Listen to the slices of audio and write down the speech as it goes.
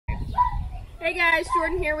Hey guys,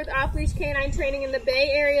 Jordan here with Off-Leash Canine Training in the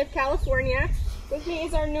Bay Area of California. With me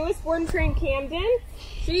is our newest board and trained Camden.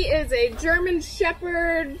 She is a German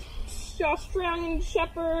Shepherd, Australian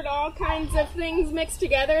Shepherd, all kinds of things mixed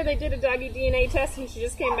together. They did a doggy DNA test and she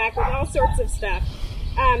just came back with all sorts of stuff.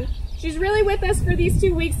 She's really with us for these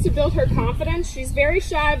 2 weeks to build her confidence. She's very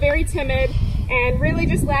shy, very timid, and really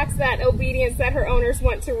just lacks that obedience that her owners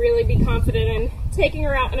want to really be confident in taking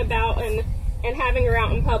her out and about and having her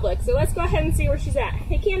out in public. So let's go ahead and see where she's at.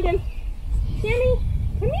 Hey Camden, Cammy,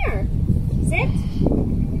 come here. Sit.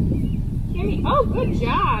 Cammy, oh good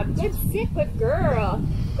job. Good sit, good girl.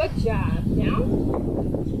 Good job. Down.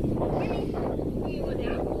 Cammy, will you go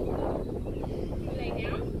down? Can you lay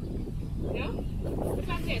down? No? What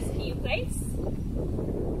about this? Can you place?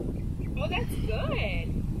 Oh, that's good.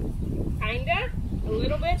 Kinda. A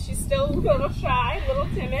little bit. She's still a little shy, a little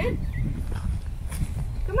timid.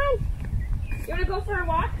 Come on. You want to go for a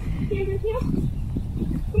walk? Camden, heel?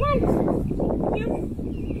 Come on. Heel.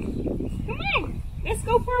 Come on. Let's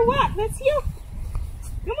go for a walk. Let's heel.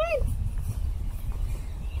 Come on.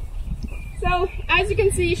 So, as you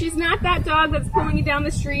can see, she's not that dog that's pulling you down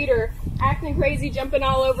the street or acting crazy, jumping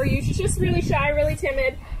all over you. She's just really shy, really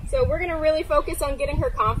timid. So we're going to really focus on getting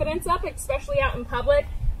her confidence up, especially out in public.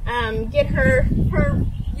 Get her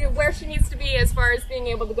where she needs to be as far as being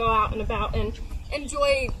able to go out and about and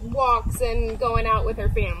enjoy walks and going out with her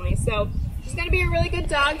family. So she's going to be a really good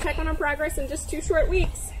dog. Check on her progress in just 2 short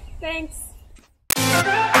weeks. Thanks.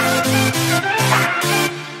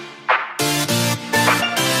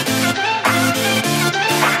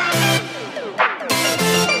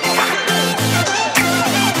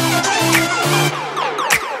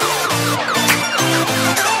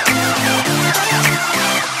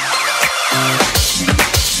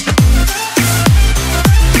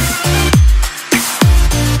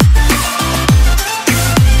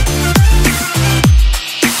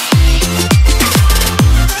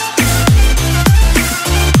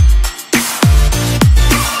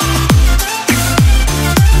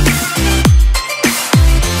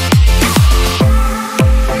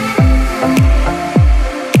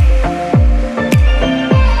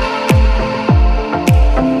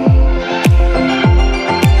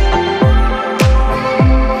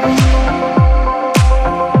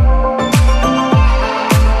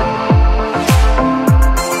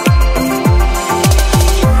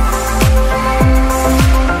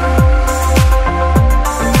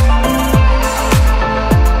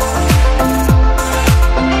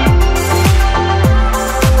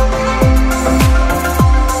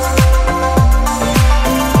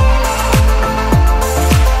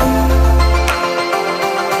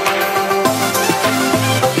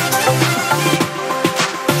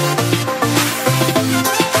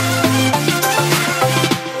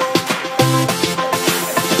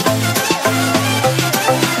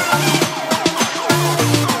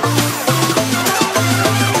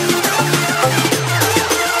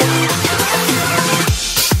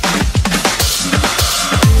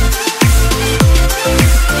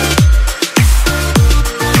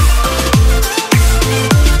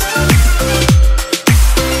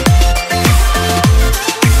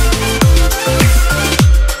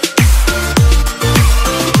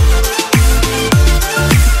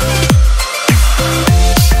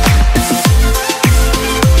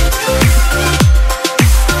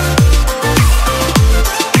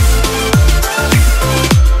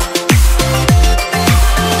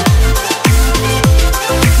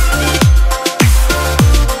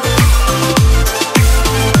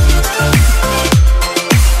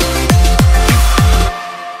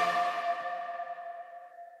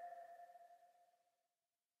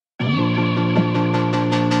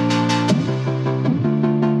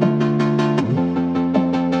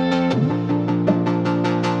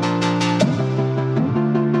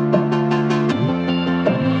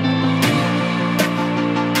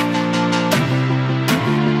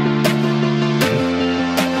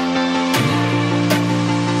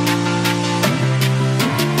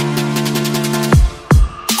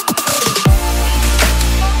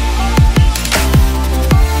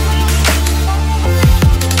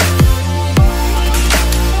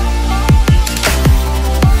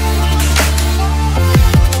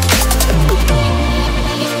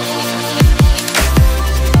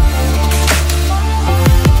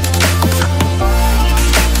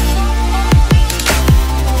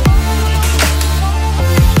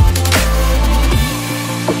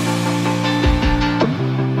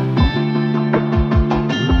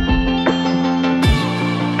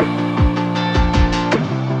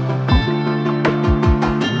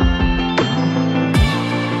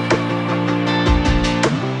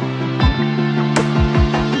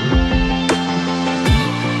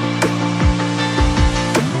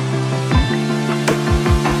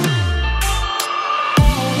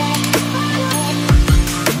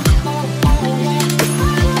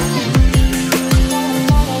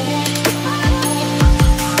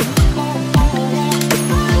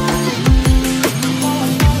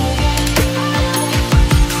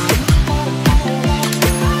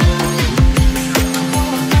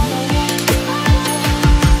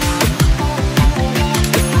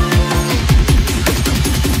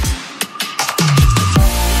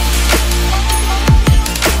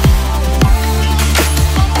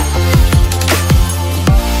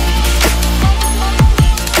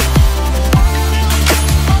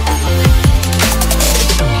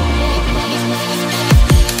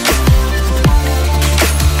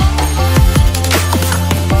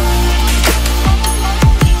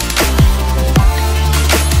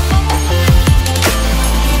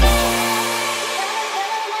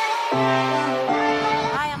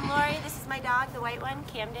 white one,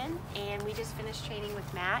 Camden, and we just finished training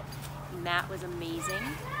with Matt. Matt was amazing.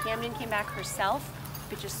 Camden came back herself,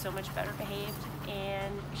 but just so much better behaved,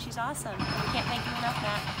 and she's awesome. We can't thank you enough,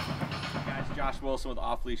 Matt. Hey guys, Josh Wilson with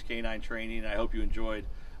Off-Leash Canine Training. I hope you enjoyed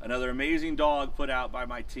another amazing dog put out by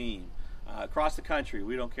my team. Across the country,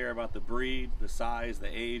 we don't care about the breed, the size, the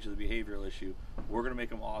age, or the behavioral issue. We're going to make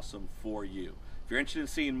them awesome for you. If you're interested in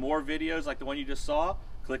seeing more videos like the one you just saw,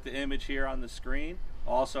 click the image here on the screen.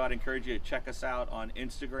 Also, I'd encourage you to check us out on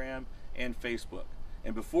Instagram and Facebook.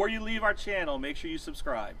 And before you leave our channel, make sure you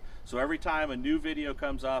subscribe. So every time a new video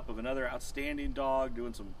comes up of another outstanding dog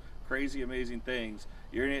doing some crazy, amazing things,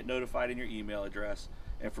 you're going to get notified in your email address.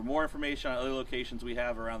 And for more information on other locations we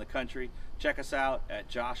have around the country, check us out at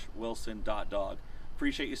joshwilson.dog.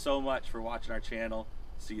 Appreciate you so much for watching our channel.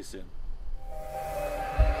 See you soon.